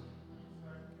charges you.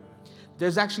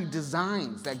 There's actually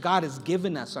designs that God has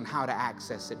given us on how to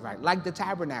access it right, like the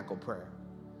tabernacle prayer,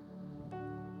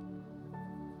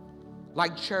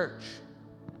 like church,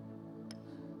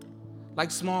 like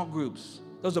small groups.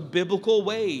 Those are biblical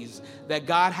ways that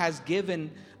God has given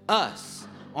us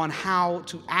on how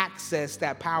to access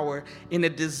that power in a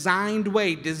designed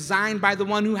way, designed by the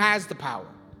one who has the power.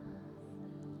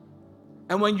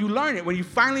 And when you learn it, when you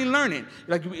finally learn it,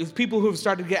 like it's people who have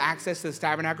started to get access to this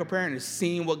tabernacle prayer and are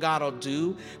seeing what God will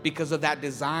do because of that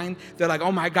design, they're like,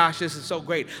 oh my gosh, this is so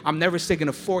great. I'm never sticking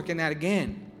a fork in that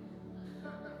again.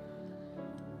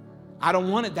 I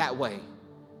don't want it that way.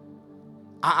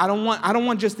 I don't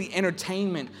want just the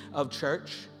entertainment of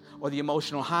church or the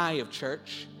emotional high of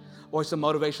church or some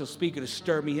motivational speaker to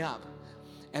stir me up.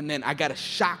 And then I got a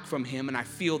shock from him and I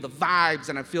feel the vibes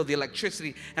and I feel the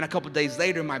electricity. And a couple of days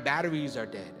later, my batteries are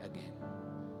dead again.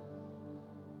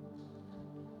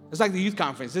 It's like the youth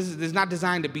conference. This is not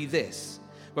designed to be this,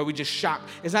 where we just shock.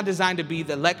 It's not designed to be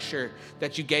the lecture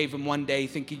that you gave them one day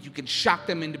thinking you can shock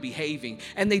them into behaving.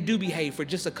 And they do behave for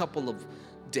just a couple of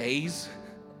days.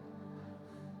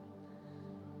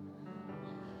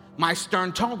 My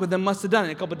stern talk with them must have done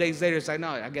it. A couple of days later, it's like, no,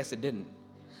 I guess it didn't.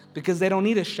 Because they don't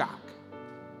need a shock.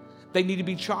 They need to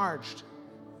be charged.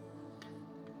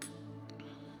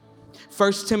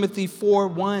 1 Timothy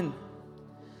 4:1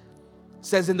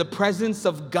 says, in the presence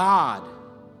of God,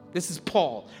 this is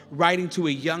Paul writing to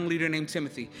a young leader named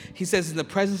Timothy. He says, in the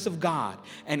presence of God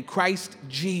and Christ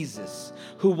Jesus,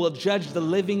 who will judge the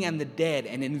living and the dead,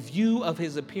 and in view of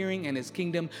his appearing and his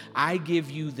kingdom, I give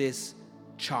you this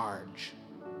charge.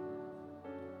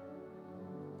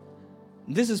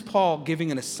 This is Paul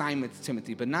giving an assignment to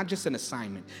Timothy, but not just an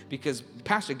assignment, because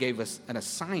Pastor gave us an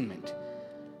assignment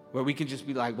where we can just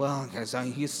be like, well,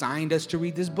 he assigned us to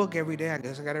read this book every day. I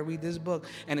guess I got to read this book.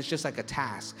 And it's just like a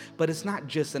task. But it's not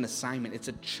just an assignment. It's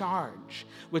a charge,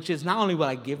 which is not only will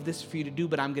I give this for you to do,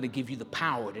 but I'm going to give you the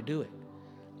power to do it.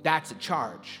 That's a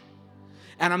charge.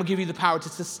 And I'm going to give you the power to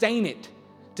sustain it,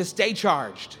 to stay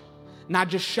charged, not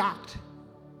just shocked.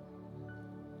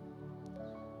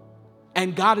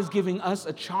 And God is giving us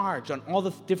a charge on all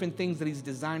the different things that he's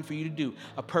designed for you to do,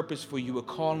 a purpose for you, a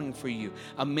calling for you,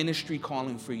 a ministry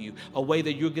calling for you, a way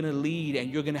that you're going to lead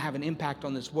and you're going to have an impact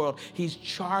on this world. He's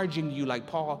charging you like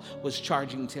Paul was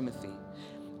charging Timothy.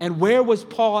 And where did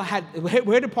Paul have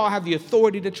the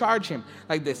authority to charge him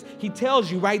like this? He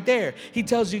tells you right there. He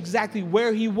tells you exactly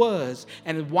where he was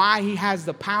and why he has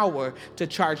the power to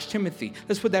charge Timothy.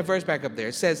 Let's put that verse back up there.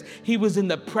 It says, he was in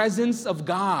the presence of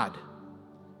God.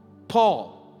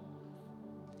 Paul,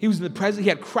 he was in the presence, he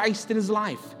had Christ in his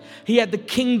life. He had the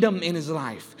kingdom in his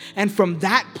life. And from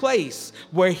that place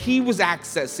where he was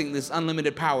accessing this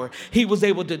unlimited power, he was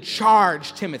able to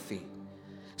charge Timothy.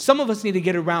 Some of us need to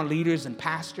get around leaders and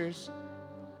pastors,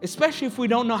 especially if we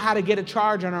don't know how to get a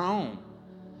charge on our own.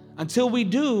 Until we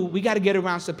do, we got to get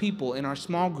around some people in our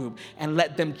small group and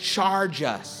let them charge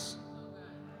us.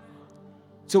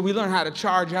 So we learn how to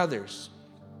charge others.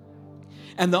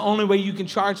 And the only way you can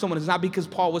charge someone is not because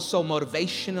Paul was so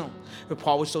motivational, or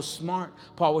Paul was so smart,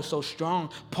 Paul was so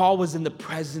strong. Paul was in the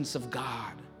presence of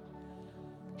God.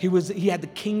 He had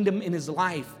the kingdom in his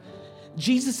life.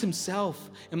 Jesus himself,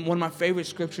 in one of my favorite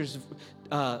scriptures,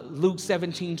 Luke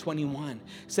 17:21,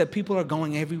 said people are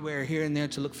going everywhere here and there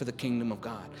to look for the kingdom of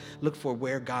God. Look for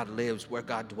where God lives, where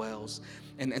God dwells.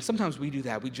 And sometimes we do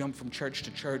that. We jump from church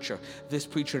to church, or this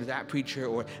preacher to that preacher,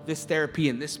 or this therapy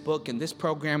and this book and this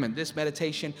program and this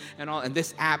meditation and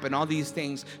this app and all these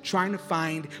things, trying to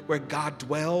find where God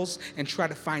dwells and try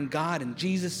to find God. And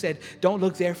Jesus said, don't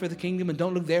look there for the kingdom and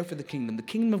don't look there for the kingdom. The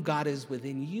kingdom of God is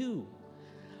within you.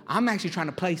 I'm actually trying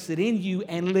to place it in you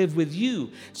and live with you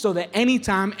so that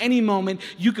anytime, any moment,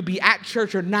 you could be at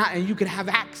church or not, and you could have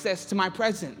access to my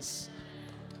presence.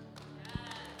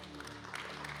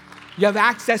 You have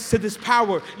access to this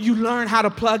power. You learn how to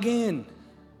plug in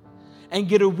and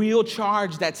get a real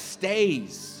charge that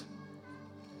stays.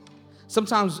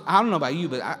 Sometimes, I don't know about you,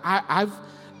 but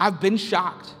I've been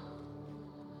shocked.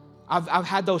 I've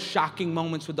had those shocking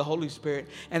moments with the Holy Spirit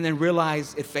and then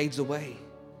realize it fades away.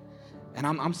 And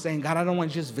I'm saying, God, I don't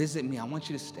want you to just visit me. I want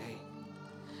you to stay.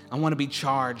 I want to be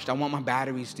charged. I want my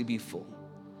batteries to be full.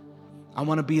 I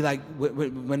want to be like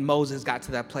when Moses got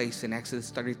to that place in Exodus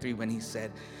 33 when he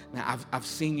said, man, I've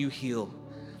seen you heal,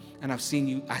 and I've seen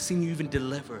you even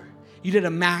deliver. You did a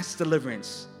mass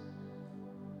deliverance.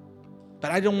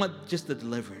 But I don't want just the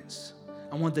deliverance.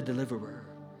 I want the deliverer.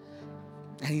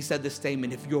 And he said this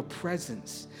statement, if your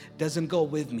presence doesn't go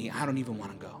with me, I don't even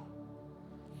want to go.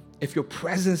 If your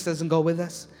presence doesn't go with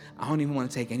us, I don't even want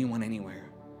to take anyone anywhere.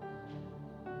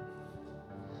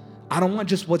 I don't want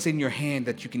just what's in your hand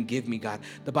that you can give me, God.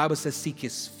 The Bible says seek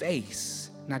his face,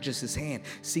 not just his hand.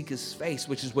 Seek his face,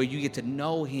 which is where you get to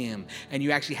know him and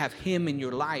you actually have him in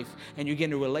your life and you're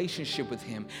getting a relationship with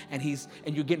him and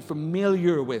you're getting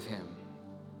familiar with him.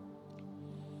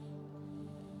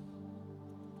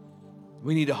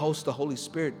 We need to host the Holy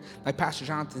Spirit. Like Pastor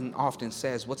Jonathan often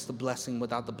says, what's the blessing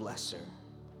without the blesser?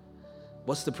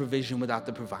 What's the provision without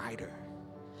the provider?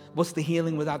 What's the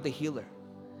healing without the healer?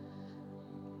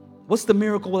 What's the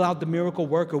miracle without the miracle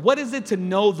worker? What is it to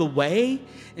know the way?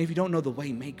 And if you don't know the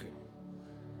way maker?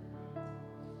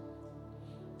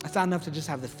 It's not enough to just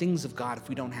have the things of God if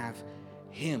we don't have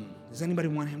him. Does anybody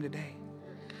want him today?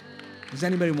 Does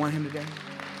anybody want him today?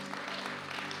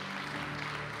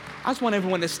 I just want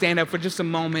everyone to stand up for just a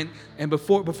moment. And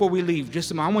before we leave,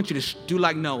 just a moment, I want you to do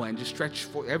like Noah and just stretch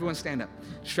forth. Everyone stand up.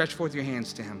 Stretch forth your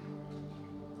hands to him.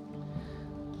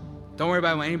 Don't worry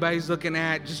about what anybody's looking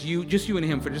at. Just you and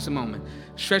him for just a moment.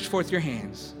 Stretch forth your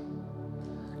hands.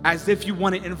 As if you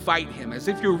want to invite him. As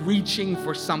if you're reaching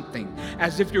for something.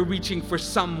 As if you're reaching for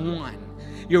someone.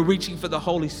 You're reaching for the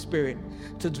Holy Spirit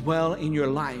to dwell in your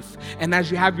life. And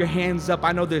as you have your hands up,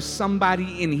 I know there's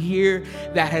somebody in here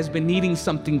that has been needing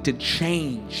something to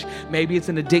change. Maybe it's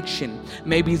an addiction.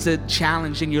 Maybe it's a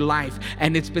challenge in your life.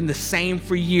 And it's been the same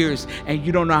for years. And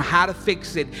you don't know how to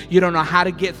fix it. You don't know how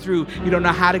to get through. You don't know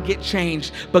how to get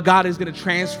changed. But God is going to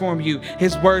transform you.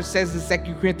 His word says in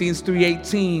 2 Corinthians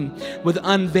 3:18, with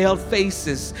unveiled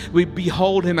faces, we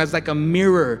behold him as like a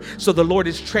mirror. So the Lord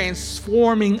is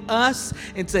transforming us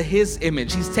into his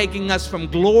image. He's taking us from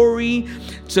glory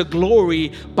to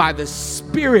glory by the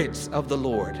Spirit of the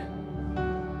Lord.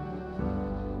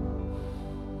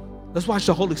 Let's watch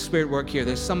the Holy Spirit work here.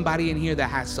 There's somebody in here that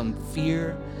has some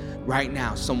fear right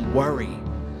now, some worry.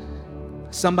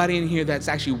 Somebody in here that's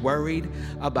actually worried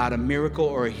about a miracle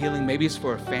or a healing. Maybe it's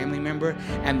for a family member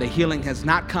and the healing has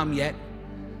not come yet.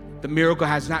 The miracle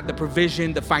has not, the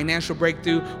provision, the financial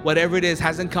breakthrough, whatever it is,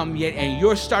 hasn't come yet, and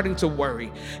you're starting to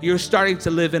worry. You're starting to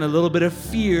live in a little bit of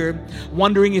fear,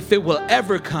 wondering if it will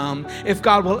ever come, if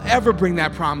God will ever bring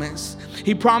that promise.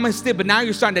 He promised it, but now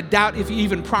you're starting to doubt if he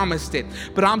even promised it.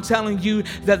 But I'm telling you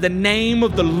that the name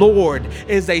of the Lord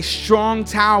is a strong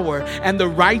tower, and the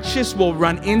righteous will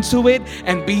run into it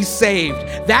and be saved.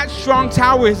 That strong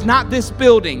tower is not this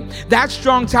building. That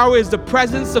strong tower is the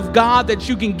presence of God that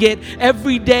you can get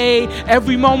every day,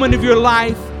 every moment of your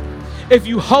life, if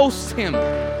you host him.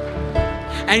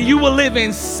 And you will live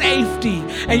in safety,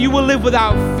 and you will live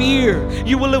without fear.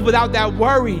 You will live without that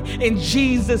worry in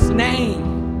Jesus'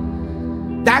 name.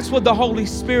 That's what the Holy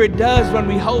Spirit does when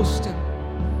we host him.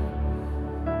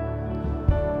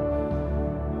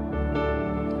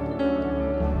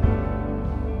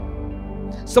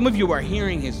 Some of you are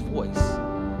hearing his voice.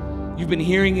 You've been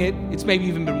hearing it. It's maybe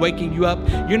even been waking you up.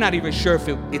 You're not even sure if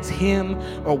it's him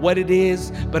or what it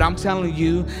is. But I'm telling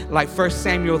you, like 1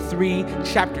 Samuel 3,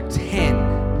 chapter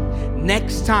 10,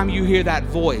 next time you hear that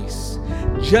voice,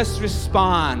 just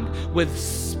respond with,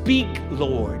 "Speak,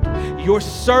 Lord. Your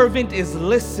servant is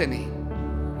listening."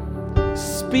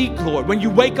 Speak, Lord. When you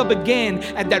wake up again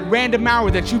at that random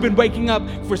hour that you've been waking up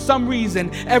for some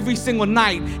reason every single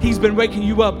night, he's been waking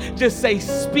you up. Just say,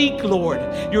 "Speak, Lord.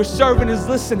 Your servant is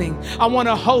listening. I want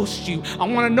to host you. I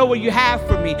want to know what you have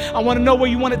for me. I want to know where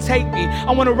you want to take me.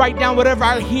 I want to write down whatever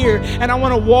I hear, and I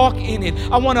want to walk in it.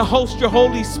 I want to host your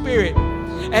Holy Spirit."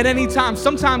 At any time.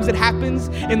 Sometimes it happens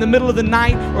in the middle of the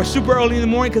night or super early in the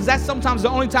morning, because that's sometimes the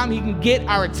only time he can get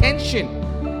our attention.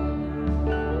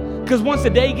 Because once the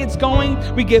day gets going,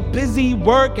 we get busy,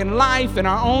 work and life and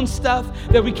our own stuff,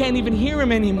 that we can't even hear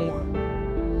him anymore.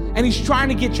 And he's trying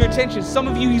to get your attention. Some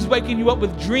of you, he's waking you up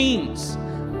with dreams.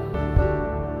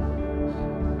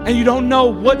 And you don't know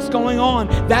what's going on.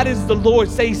 That is the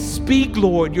Lord. Say, "Speak,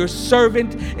 Lord. Your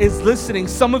servant is listening."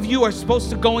 Some of you are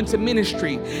supposed to go into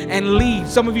ministry and lead.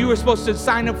 Some of you are supposed to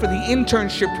sign up for the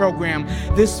internship program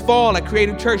this fall at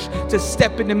Creative Church to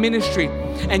step into ministry.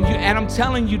 And I'm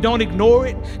telling you, don't ignore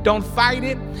it. Don't fight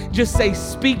it. Just say,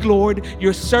 "Speak, Lord.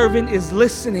 Your servant is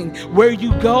listening. Where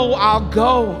you go, I'll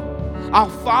go. I'll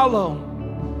follow."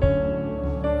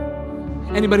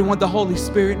 Anybody want the Holy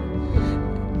Spirit?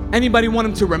 Anybody want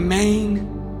him to remain?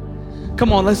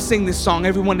 Come on, let's sing this song.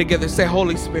 Everyone together, say,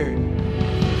 "Holy Spirit."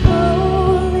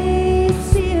 Holy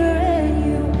Spirit,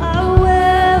 you are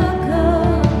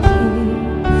welcome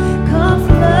here. Come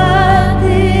flood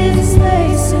this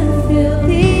place and fill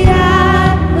the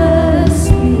atmosphere.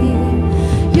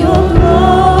 Your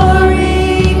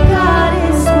glory, God,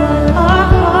 is what our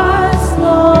hearts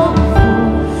long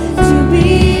for. To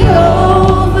be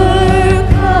overcome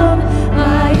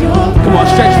by your presence. Come on,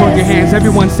 stretch forth your hands.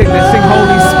 Everyone sing that. Sing,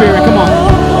 "Holy Spirit." Come on.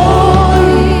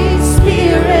 Holy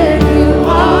Spirit, you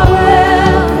are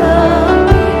welcome.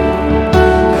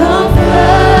 Come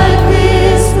flood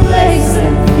this place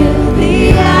and fill the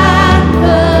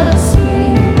atmosphere.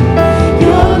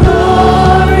 Your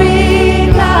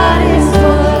glory, God, is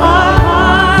what our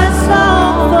hearts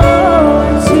long for.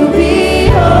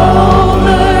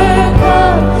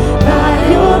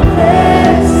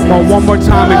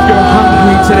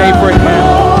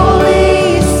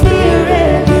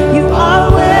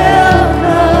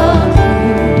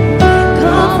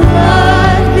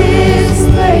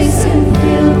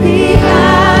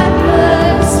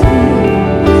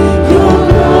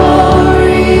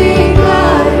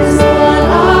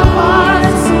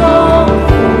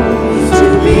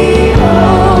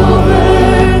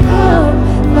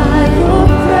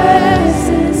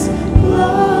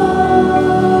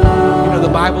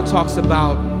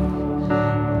 about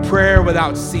prayer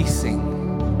without ceasing.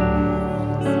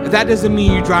 That doesn't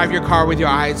mean you drive your car with your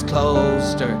eyes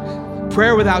closed. Or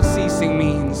prayer without ceasing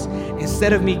means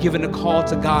instead of me giving a call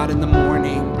to God in the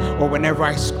morning or whenever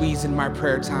I squeeze in my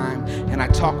prayer time and I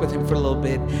talk with him for a little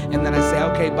bit and then I say,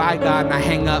 okay, bye God, and I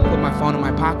hang up, put my phone in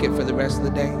my pocket for the rest of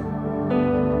the day.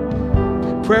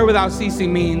 Prayer without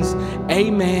ceasing means,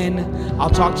 amen, I'll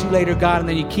talk to you later, God, and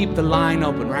then you keep the line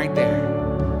open right there.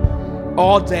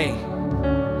 All day.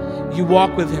 You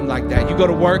walk with him like that. You go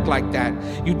to work like that.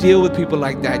 You deal with people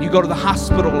like that. You go to the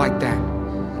hospital like that.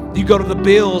 You go to the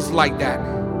bills like that.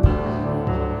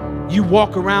 You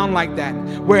walk around like that,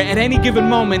 where at any given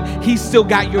moment, he's still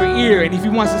got your ear. And if he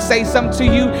wants to say something to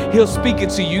you, he'll speak it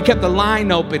to you. You kept the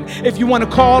line open. If you want to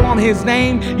call on his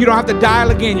name, you don't have to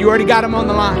dial again. You already got him on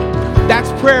the line.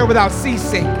 That's prayer without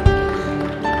ceasing.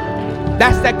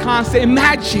 That's that constant.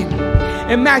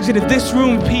 Imagine if this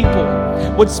room of people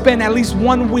would spend at least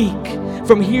 1 week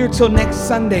from here till next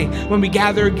Sunday when we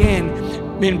gather again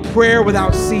in prayer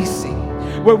without ceasing,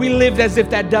 where we lived as if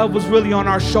that dove was really on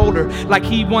our shoulder, like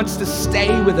he wants to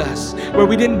stay with us, where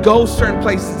we didn't go certain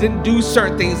places, didn't do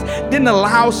certain things, didn't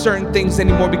allow certain things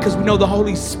anymore because we know the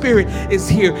Holy Spirit is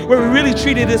here, where we really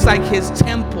treated this like his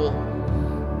temple.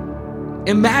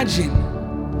 Imagine,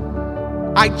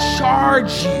 I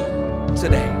charge you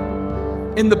today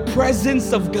in the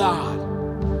presence of God.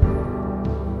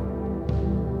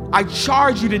 I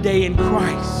charge you today in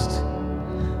Christ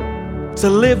to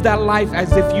live that life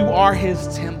as if you are his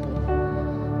temple,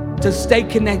 to stay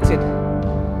connected.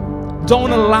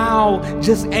 Don't allow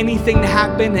just anything to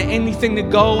happen and anything to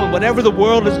go, and whatever the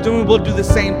world is doing, we'll do the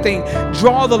same thing.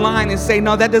 Draw the line and say,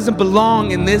 no, that doesn't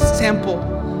belong in this temple.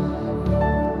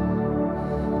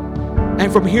 And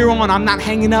from here on, I'm not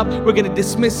hanging up. We're going to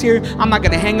dismiss here. I'm not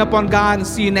going to hang up on God and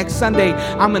see you next Sunday.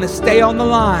 I'm going to stay on the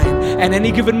line. At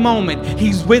any given moment,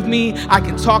 he's with me. I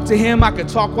can talk to him. I can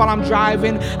talk while I'm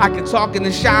driving. I can talk in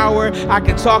the shower. I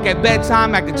can talk at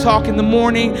bedtime. I can talk in the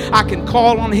morning. I can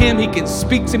call on him. He can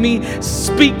speak to me.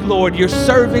 Speak, Lord. Your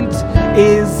servant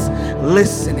is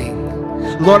listening.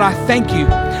 Lord, I thank you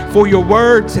for your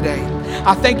word today.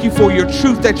 I thank you for your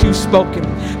truth that you've spoken,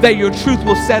 that your truth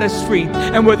will set us free.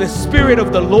 And where the Spirit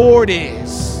of the Lord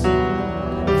is,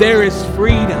 there is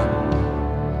freedom.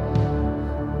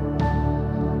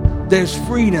 There's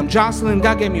freedom. Jocelyn,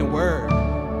 God gave me a word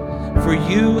for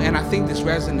you, and I think this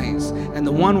resonates. And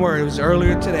the one word was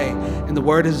earlier today, and the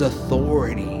word is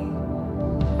authority.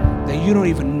 That you don't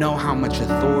even know how much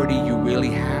authority you really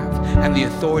have. And the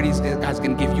authority God's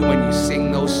going to give you when you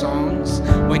sing those songs,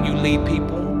 when you lead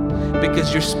people.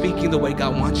 Because you're speaking the way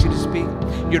God wants you to speak.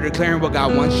 You're declaring what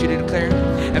God wants you to declare.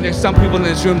 And there's some people in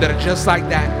this room that are just like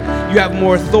that. You have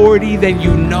more authority than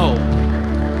you know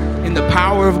in the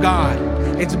power of God.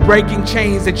 It's breaking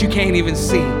chains that you can't even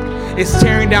see. It's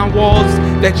tearing down walls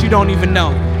that you don't even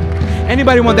know.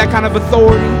 Anybody want that kind of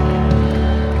authority?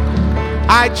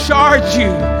 I charge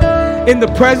you in the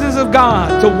presence of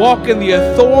God to walk in the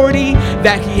authority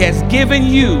that he has given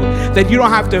you, that you don't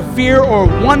have to fear or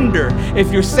wonder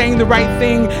if you're saying the right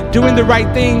thing, doing the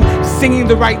right thing, singing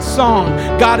the right song.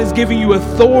 God is giving you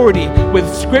authority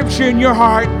with scripture in your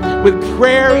heart, with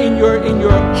prayer in your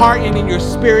heart and in your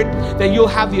spirit, that you'll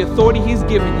have the authority he's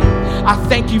given you. I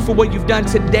thank you for what you've done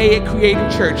today at Creative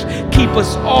Church. Keep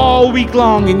us all week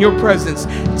long in your presence.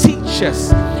 Teach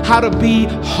us how to be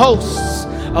hosts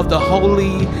of the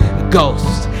Holy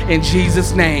Ghost. In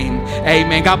Jesus' name,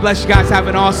 amen. God bless you guys. Have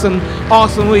an awesome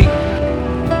week.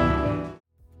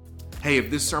 Hey, if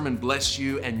this sermon blessed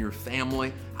you and your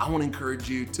family, I want to encourage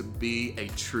you to be a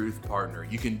truth partner.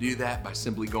 You can do that by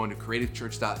simply going to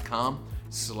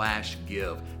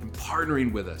creativechurch.com/give and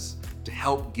partnering with us to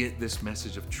help get this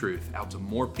message of truth out to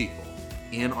more people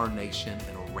in our nation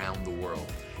and around the world.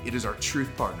 It is our truth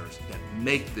partners that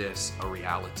make this a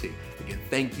reality. Again,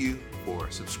 thank you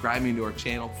for subscribing to our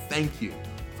channel. Thank you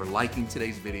for liking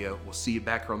today's video. We'll see you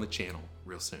back here on the channel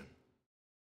real soon.